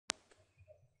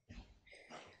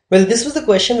Well, this was the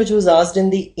question which was asked in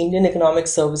the Indian Economic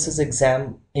Services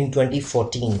exam in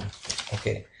 2014.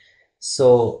 Okay.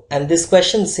 So, and this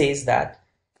question says that,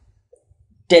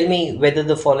 tell me whether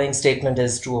the following statement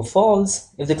is true or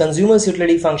false. If the consumer's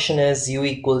utility function is u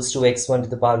equals to x1 to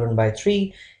the power 1 by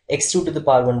 3, x2 to the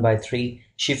power 1 by 3,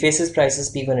 she faces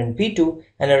prices P1 and P2,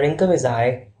 and her income is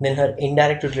I, then her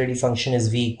indirect utility function is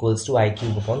V equals to I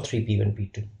cube upon 3 P1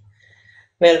 P2.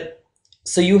 Well,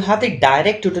 so you have the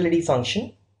direct utility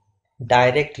function,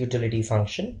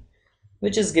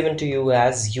 which is given to you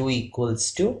as u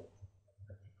equals to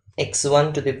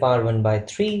x1 to the power 1 by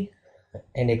 3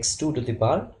 and x2 to the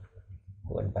power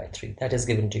 1 by 3. That is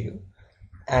given to you.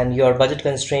 And your budget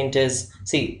constraint is,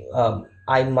 see,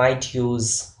 I might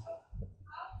use,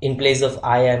 in place of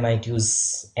I might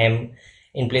use m,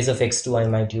 in place of x2 I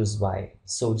might use y.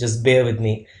 So just bear with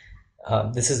me.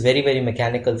 This is very, very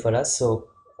mechanical for us. So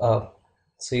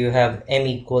you have m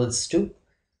equals to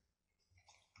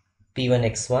p1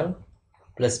 x1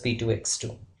 plus p2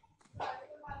 x2,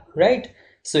 right?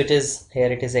 So it is, here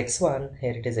it is x1,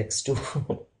 here it is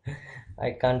x2.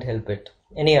 I can't help it.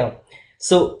 Anyhow,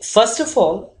 so first of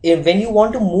all, when you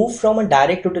want to move from a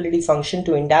direct utility function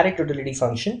to indirect utility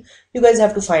function, you guys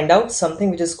have to find out something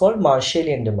which is called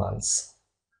Marshallian demands,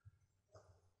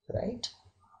 right?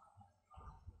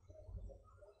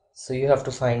 So you have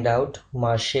to find out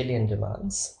Marshallian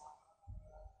demands.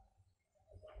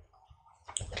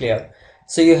 Clear?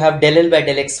 So you have del L by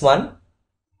del x1.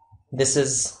 This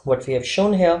is what we have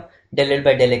shown here, del L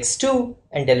by del x2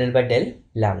 and del L by del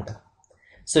lambda.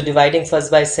 So dividing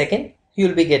first by second, you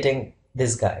will be getting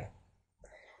this guy.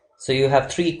 So you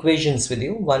have three equations with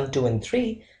you, 1, 2 and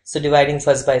 3. So dividing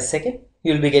first by second,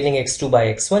 you will be getting x2 by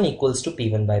x1 equals to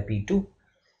p1 by p2.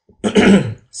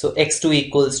 So x2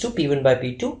 equals to p1 by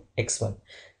p2 x1.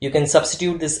 You can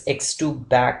substitute this x2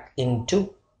 back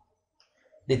into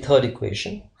the third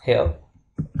equation here,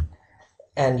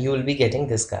 and you will be getting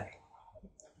this guy,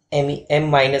 m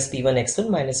minus p1 x1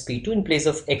 minus p2. In place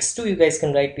of x2, you guys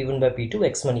can write p1 by p2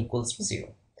 x1 equals to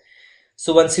 0.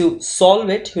 So once you solve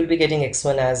it, you'll be getting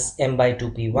x1 as m by 2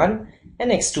 p1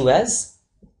 and x2 as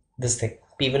this thing,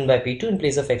 p1 by p2. In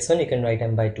place of x1, you can write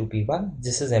m by 2 p1.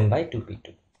 This is m by 2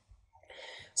 p2.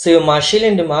 So your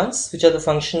Marshallian demands, which are the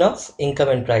function of income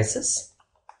and prices,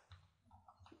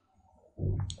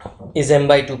 is m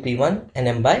by 2 p1 and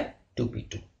m by 2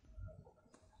 p2.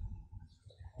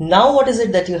 Now what is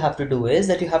it that you have to do is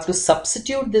that you have to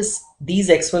substitute these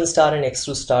x1 star and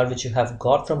x2 star which you have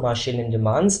got from Marshallian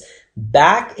demands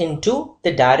back into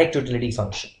the direct utility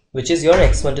function, which is your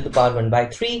x1 to the power 1 by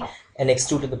 3 and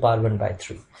x2 to the power 1 by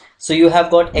 3. So you have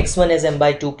got x1 as m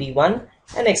by 2 p1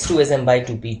 and x2 as m by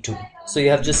 2 p2. So you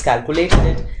have just calculated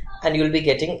it and you will be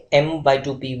getting m by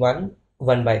 2 p1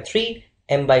 1 by 3,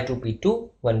 m by 2 p2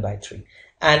 1 by 3.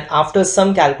 And after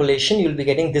some calculation, you will be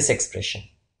getting this expression.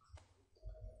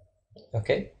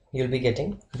 Okay, you'll be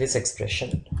getting this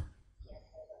expression,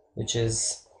 which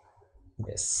is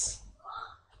this,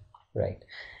 right?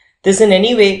 This in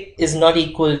any way is not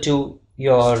equal to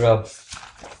your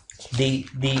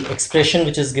the expression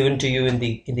which is given to you in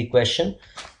the question,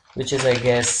 which is, I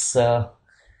guess,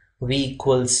 v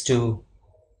equals to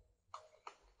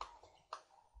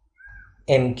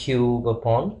m cube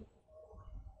upon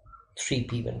 3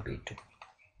 p1 p2,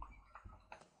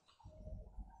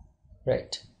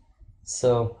 right?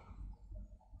 So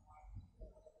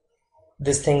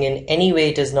this thing in any way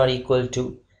it is not equal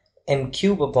to m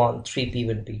cube upon 3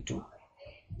 p1 p2.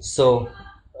 So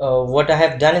what I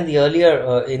have done in the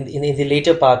earlier in the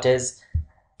later part is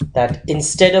that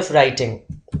instead of writing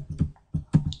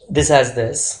this as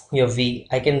this, your v,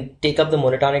 I can take up the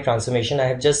monotonic transformation. I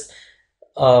have just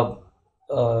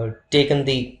taken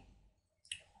the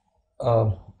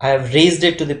I have raised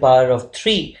it to the power of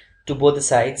 3 to both the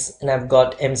sides, and I've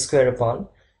got m square upon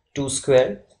 2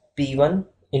 square p1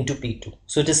 into p2.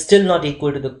 So it is still not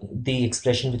equal to the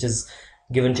expression which is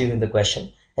given to you in the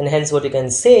question, and hence what you can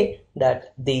say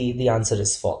that the answer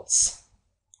is false,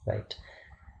 right?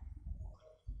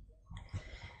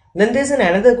 Then there's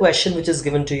another question which is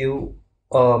given to you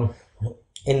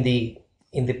in the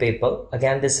paper.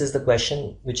 Again, this is the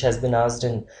question which has been asked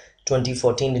in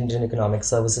 2014 Indian Economic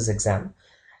Services exam.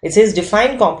 It says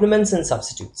define complements and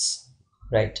substitutes,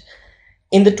 right?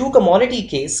 In the two commodity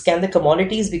case, can the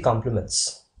commodities be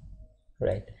complements,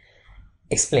 right?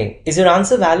 Explain. Is your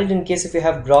answer valid in case if you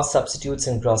have gross substitutes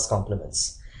and gross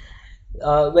complements?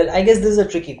 Well, I guess this is a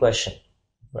tricky question,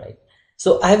 right?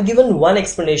 So I have given one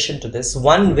explanation to this,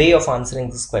 one way of answering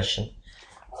this question.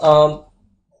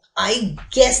 I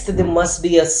guess that there must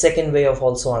be a second way of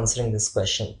also answering this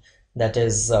question. That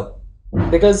is,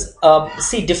 Because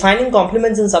see, defining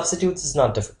complements and substitutes is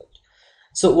not difficult.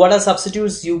 So what are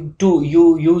substitutes? You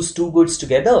use two goods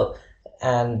together,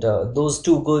 and those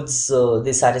two goods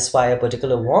they satisfy a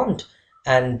particular want,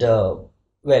 and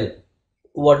well,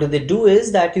 what do they do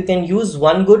is that you can use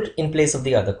one good in place of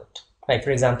the other good, right?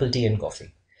 For example, tea and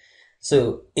coffee.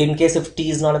 So in case of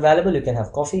tea is not available, you can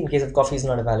have coffee. In case of coffee is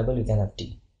not available, you can have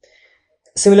tea.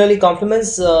 Similarly,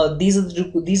 complements, these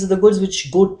are the goods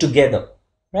which go together,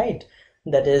 right?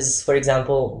 That is, for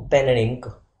example, pen and ink,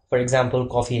 for example,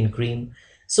 coffee and cream.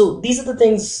 So these are the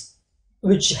things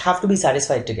which have to be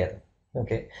satisfied together.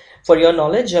 Okay. For your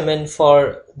knowledge, I mean,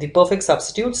 for the perfect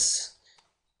substitutes,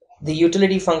 the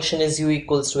utility function is u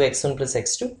equals to x1 plus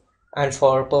x2, and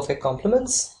for perfect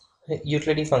complements,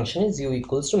 utility function is u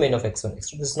equals to min of x1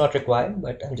 x2. This is not required,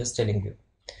 but I'm just telling you.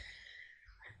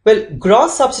 Well,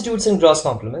 gross substitutes and gross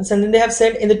complements, and then they have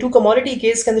said in the two commodity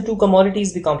case, can the two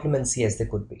commodities be complements? Yes, they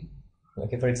could be.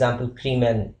 Okay, for example, cream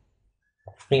and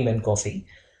coffee,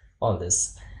 all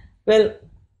this. Well,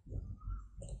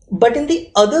 but in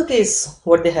the other case,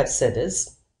 what they have said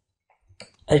is,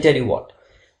 I'll tell you what.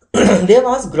 They have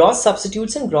asked gross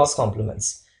substitutes and gross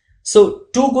complements. So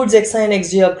two goods xi and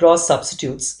xj are gross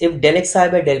substitutes if del xi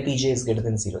by del pj is greater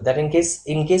than 0. That in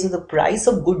case of the price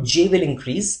of good j will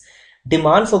increase,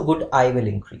 demand for good I will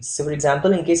increase. So for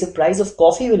example, in case of price of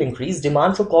coffee will increase,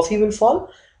 demand for coffee will fall,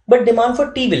 but demand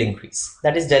for tea will increase.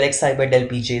 That is del xi by del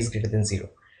pj is greater than 0.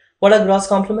 What are gross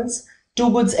complements? Two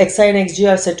goods xi and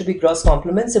xj are said to be gross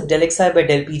complements if del xi by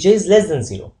del pj is less than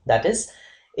 0. That is,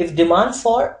 if demand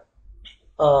for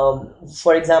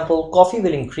example, coffee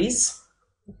will increase,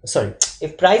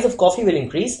 if price of coffee will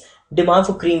increase, demand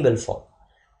for cream will fall.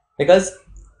 Because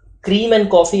cream and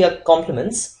coffee are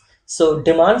complements, so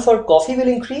demand for coffee will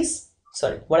increase,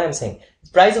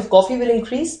 price of coffee will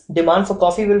increase, demand for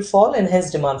coffee will fall, and hence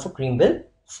demand for cream will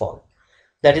fall.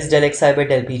 That is del xi by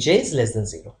del pj is less than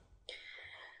 0.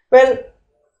 Well,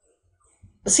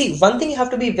 see, one thing you have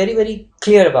to be very, very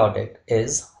clear about it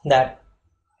is that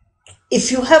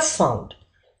if you have found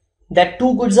that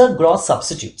two goods are gross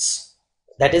substitutes,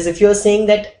 that is, if you are saying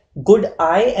that good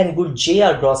I and good j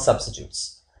are gross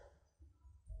substitutes,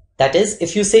 that is,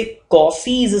 if you say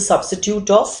coffee is a substitute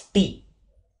of tea,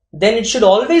 then it should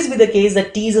always be the case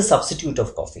that tea is a substitute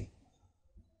of coffee.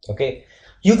 Okay,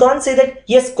 you can't say that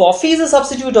yes, coffee is a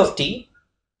substitute of tea,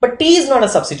 but tea is not a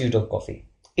substitute of coffee.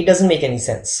 It doesn't make any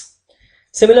sense.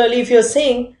 Similarly, if you're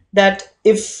saying that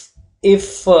if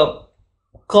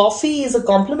coffee is a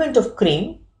complement of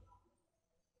cream,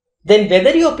 then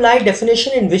whether you apply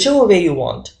definition in whichever way you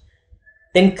want,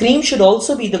 then cream should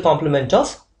also be the complement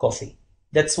of coffee.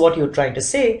 That's what you're trying to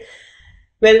say.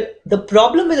 Well, the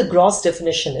problem with the gross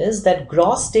definition is that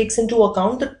gross takes into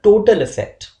account the total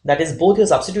effect. That is both your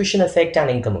substitution effect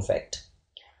and income effect.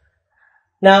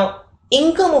 Now,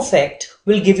 income effect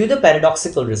will give you the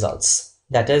paradoxical results.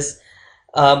 That is,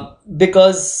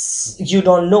 because you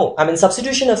don't know. I mean,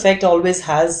 substitution effect always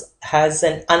has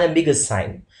an unambiguous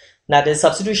sign. That is,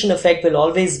 substitution effect will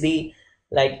always be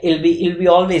like, it'll be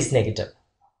always negative,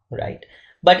 right?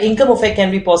 But income effect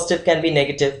can be positive, can be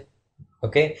negative.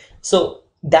 Okay, so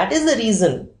that is the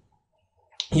reason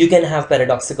you can have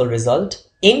paradoxical result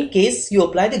in case you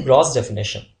apply the gross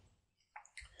definition.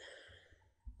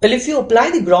 Well, if you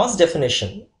apply the gross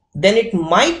definition, then it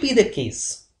might be the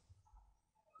case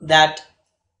that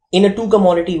in a two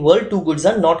commodity world, two goods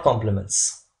are not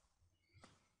complements.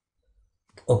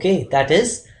 Okay, that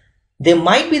is, there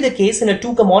might be the case in a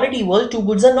two commodity world, two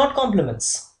goods are not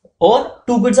complements, or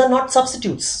two goods are not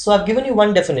substitutes. So I've given you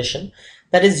one definition,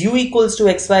 that is u equals to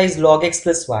xy is log x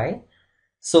plus y.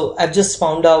 So I've just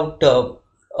found out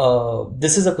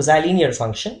this is a quasi-linear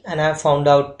function, and I've found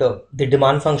out the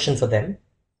demand function for them.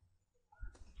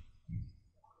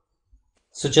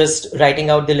 So just writing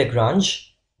out the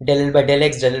Lagrange, del L by del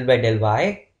x, del L by del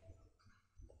y,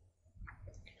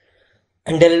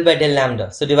 and del L by del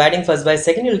lambda. So dividing first by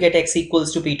second, you'll get x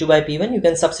equals to p2 by p1. You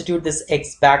can substitute this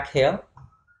x back here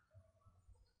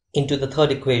into the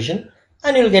third equation,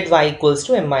 and you'll get y equals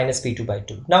to m minus p2 by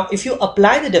 2. Now, if you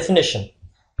apply the definition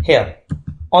here,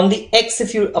 on the x,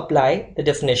 if you apply the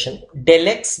definition, del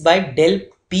x by del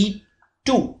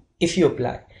p2, if you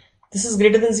apply, this is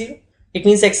greater than 0. It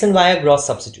means x and y are gross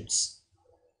substitutes.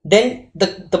 Then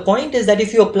the point is that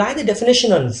if you apply the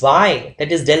definition on y,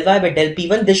 that is del y by del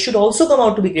p1, this should also come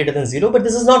out to be greater than 0, but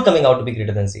this is not coming out to be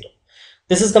greater than 0.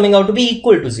 This is coming out to be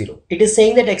equal to 0. It is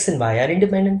saying that x and y are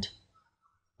independent.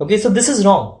 Okay, so this is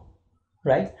wrong,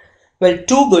 right? Well,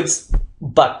 two goods,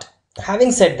 but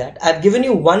having said that, I've given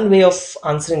you one way of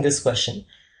answering this question.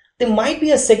 There might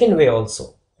be a second way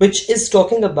also, which is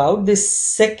talking about this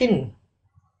second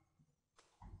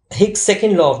Hicks'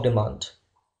 second law of demand.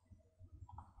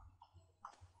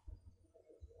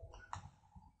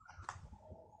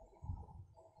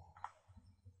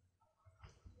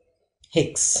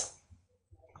 Hicks'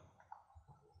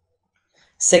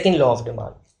 second law of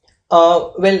demand.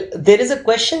 Well, there is a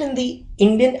question in the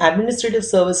Indian Administrative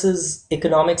Services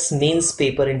Economics mains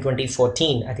paper in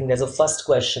 2014. I think there's a first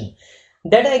question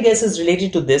that I guess is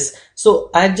related to this.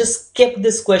 So I've just kept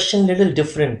this question a little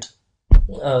different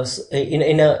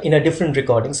in a different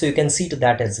recording, so you can see to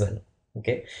that as well.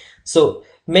 Okay, so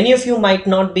many of you might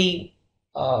not be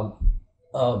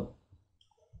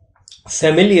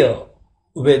familiar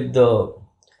with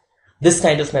this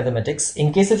kind of mathematics.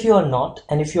 In case if you are not,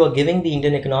 and if you are giving the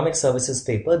Indian Economic Services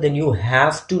paper, then you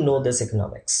have to know this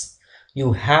economics.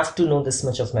 You have to know this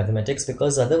much of mathematics,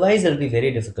 because otherwise it'll be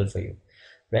very difficult for you,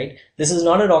 right? This is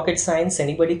not a rocket science.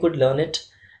 Anybody could learn it.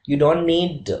 You don't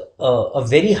need a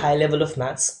very high level of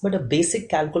maths, but a basic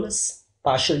calculus,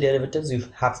 partial derivatives, you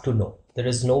have to know. There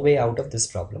is no way out of this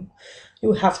problem.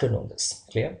 You have to know this.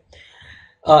 Clear?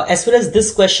 As far as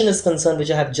this question is concerned,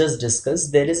 which I have just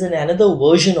discussed, there is another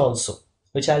version also,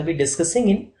 which I'll be discussing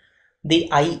in the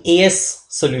IES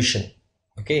solution.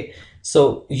 Okay,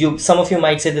 so some of you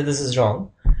might say that this is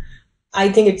wrong. I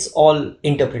think it's all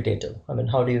interpretative. I mean,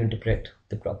 how do you interpret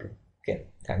the problem? Okay,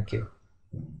 thank you.